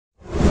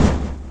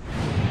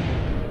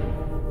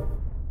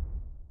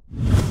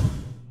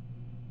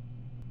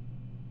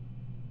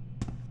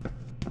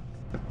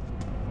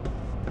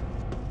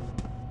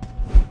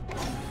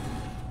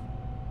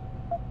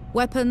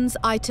Weapons,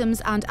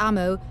 items, and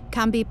ammo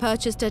can be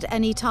purchased at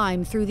any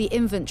time through the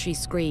inventory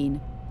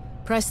screen.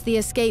 Press the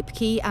escape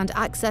key and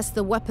access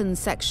the weapons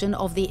section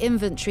of the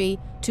inventory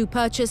to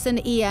purchase an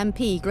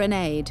EMP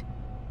grenade.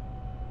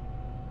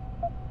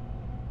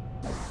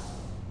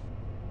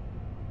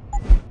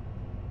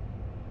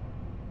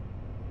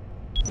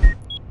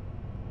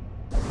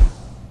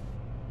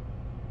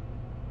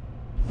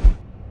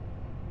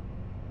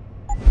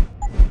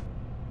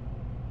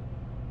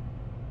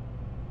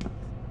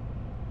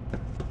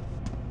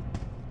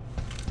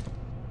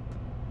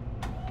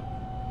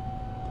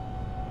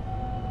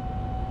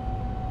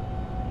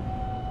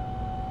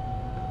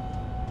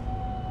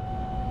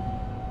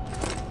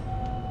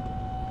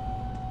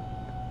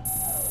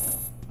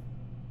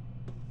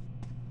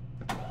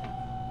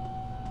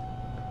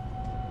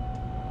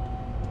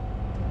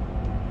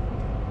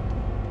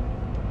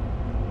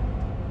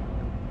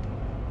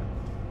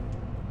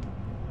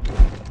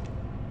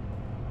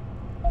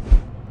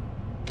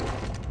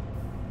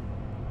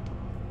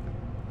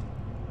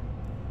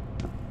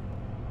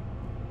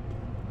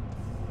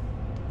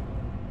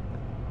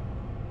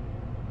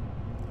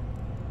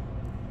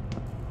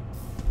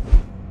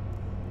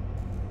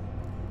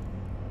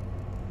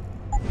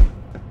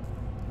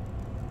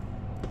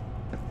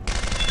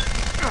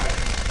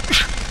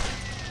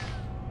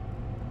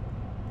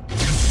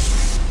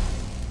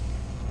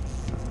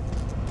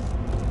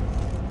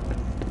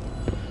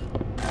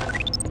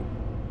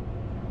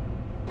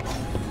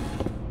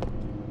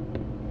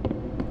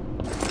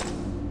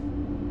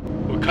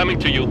 Coming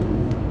to you.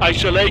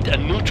 Isolate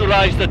and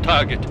neutralize the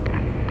target.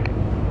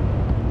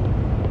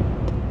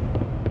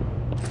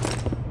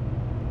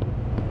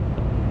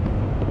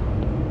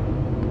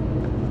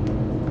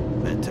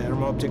 The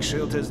thermo-optic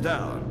shield is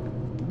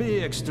down.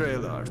 Be extra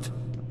alert.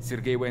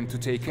 Sergei went to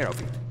take care of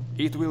it.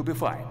 It will be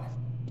fine.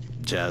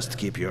 Just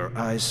keep your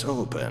eyes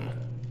open.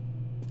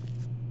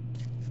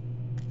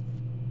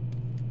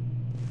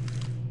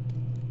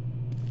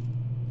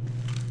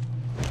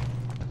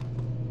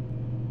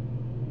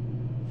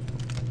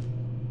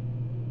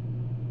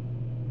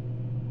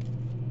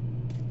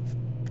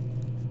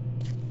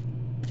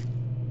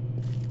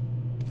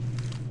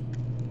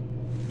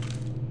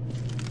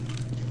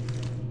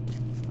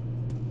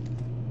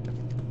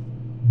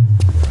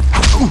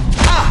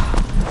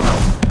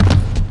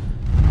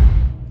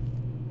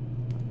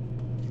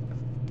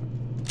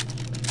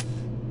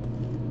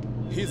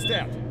 He's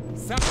dead.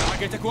 Some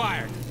target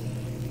acquired.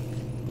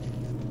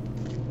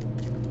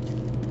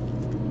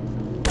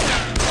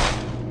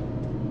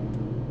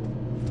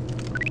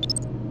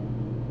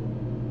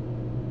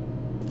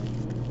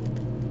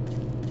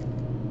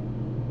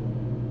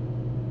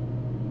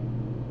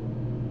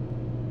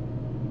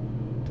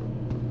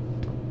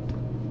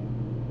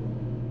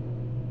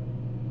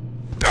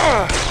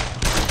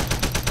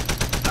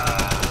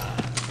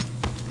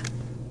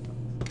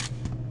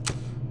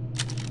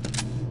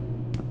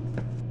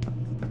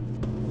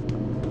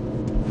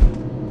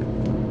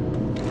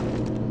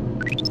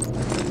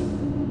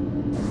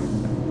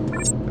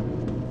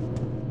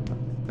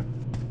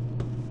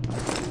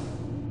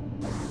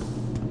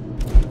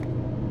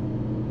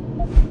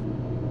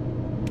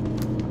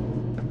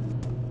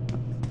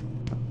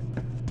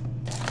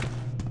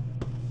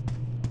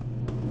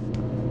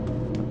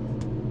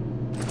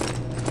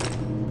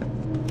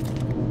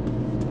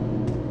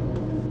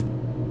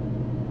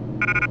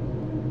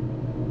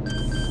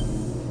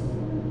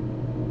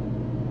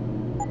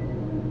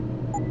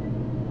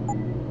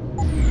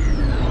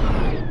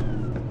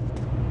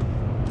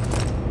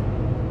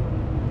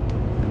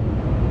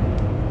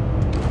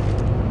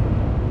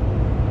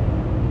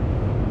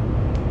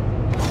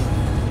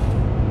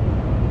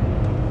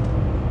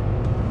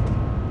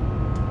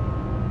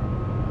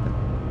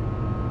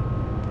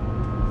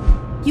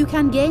 You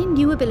can gain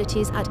new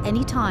abilities at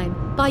any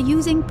time by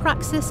using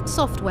Praxis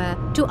software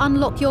to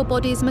unlock your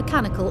body's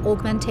mechanical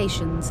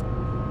augmentations.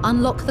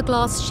 Unlock the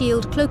glass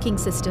shield cloaking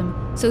system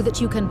so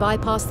that you can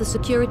bypass the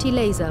security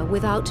laser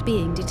without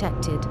being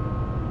detected.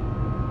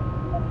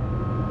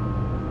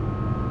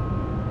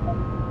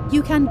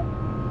 You can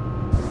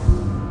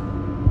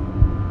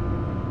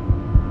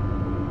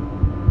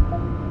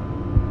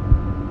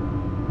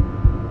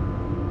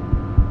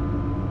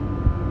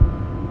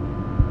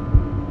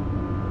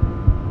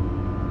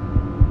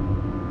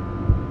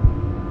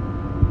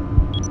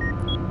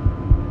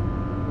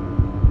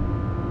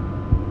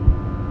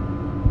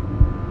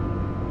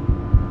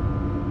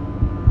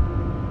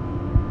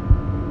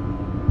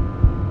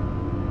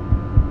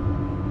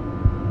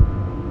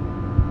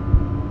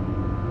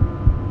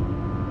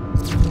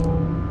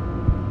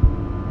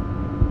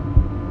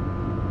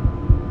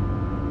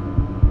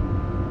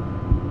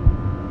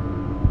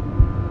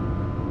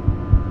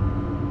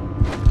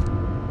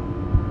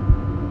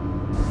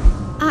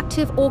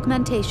Active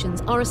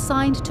augmentations are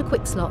assigned to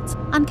quick slots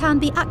and can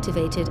be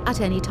activated at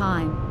any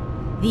time.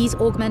 These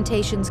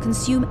augmentations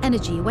consume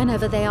energy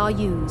whenever they are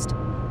used.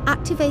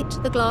 Activate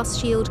the glass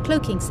shield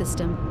cloaking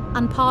system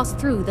and pass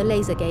through the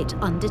laser gate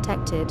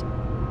undetected.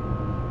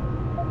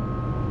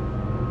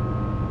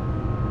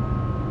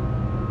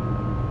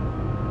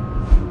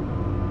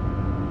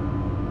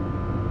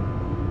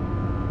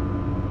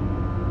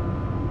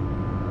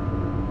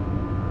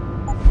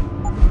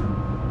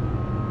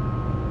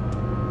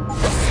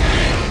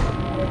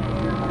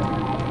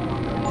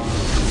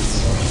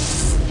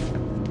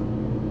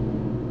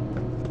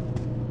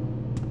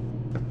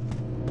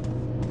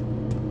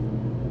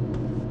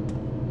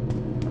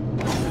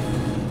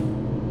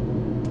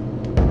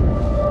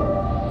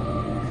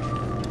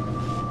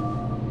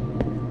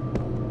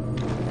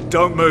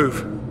 Don't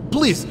move.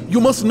 Please,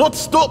 you must not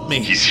stop me!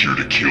 He's here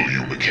to kill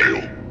you,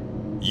 Mikhail.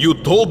 You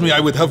told me I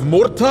would have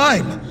more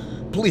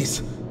time!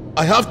 Please,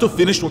 I have to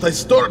finish what I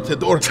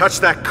started, or... Touch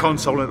that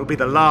console and it'll be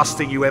the last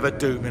thing you ever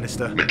do,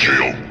 Minister.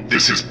 Mikhail,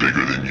 this is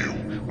bigger than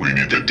you. We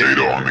need the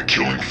data on the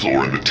killing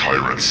floor and the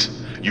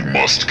Tyrants. You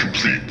must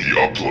complete the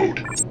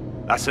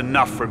upload. That's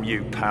enough from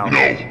you, pal.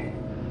 No.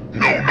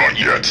 No, not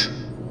yet.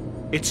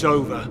 It's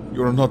over.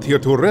 You're not here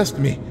to arrest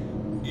me.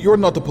 You're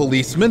not a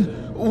policeman.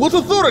 What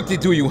authority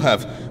do you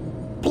have?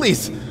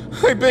 Please,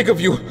 I beg of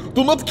you,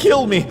 do not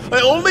kill me.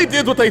 I only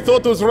did what I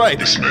thought was right.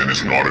 This man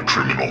is not a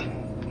criminal.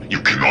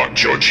 You cannot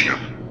judge him.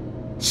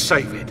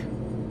 Save it.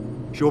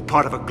 You're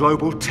part of a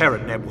global terror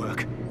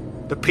network.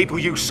 The people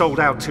you sold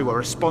out to are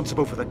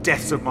responsible for the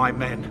deaths of my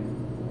men.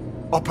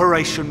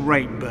 Operation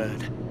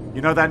Rainbird.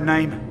 You know that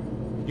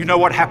name? You know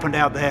what happened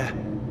out there?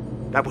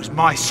 That was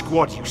my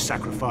squad you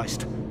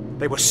sacrificed.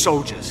 They were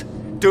soldiers,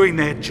 doing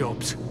their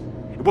jobs.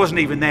 It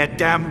wasn't even their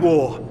damn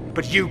war,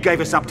 but you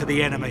gave us up to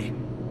the enemy.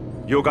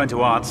 You're going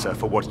to answer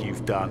for what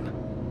you've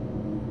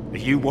done. Are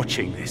you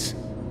watching this?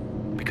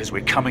 Because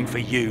we're coming for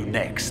you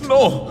next.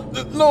 No,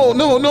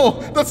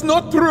 that's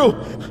not true.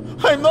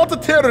 I'm not a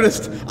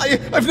terrorist.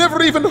 I've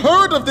never even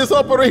heard of this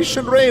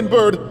Operation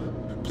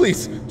Rainbird.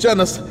 Please,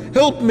 Janice,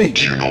 help me.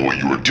 Do you know what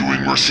you are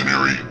doing,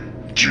 mercenary?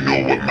 Do you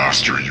know what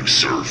master you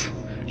serve?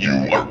 You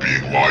are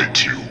being lied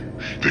to.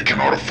 They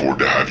cannot afford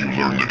to have you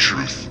learn the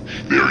truth.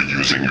 They are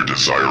using your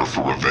desire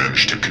for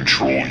revenge to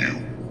control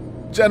you.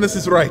 Janice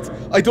is right.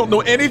 I don't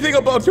know anything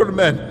about your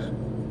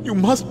men. You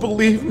must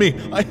believe me.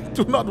 I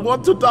do not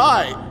want to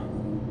die.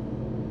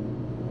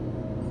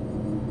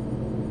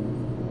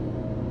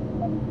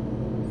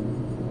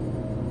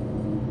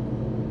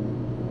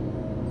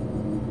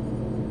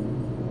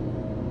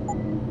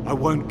 I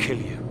won't kill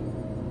you,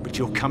 but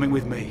you're coming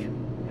with me,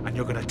 and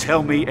you're gonna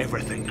tell me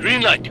everything.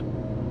 Green light.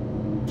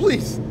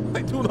 Please,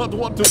 I do not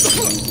want to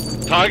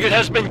die. Target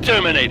has been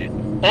terminated.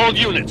 All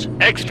units,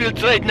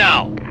 exfiltrate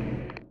now.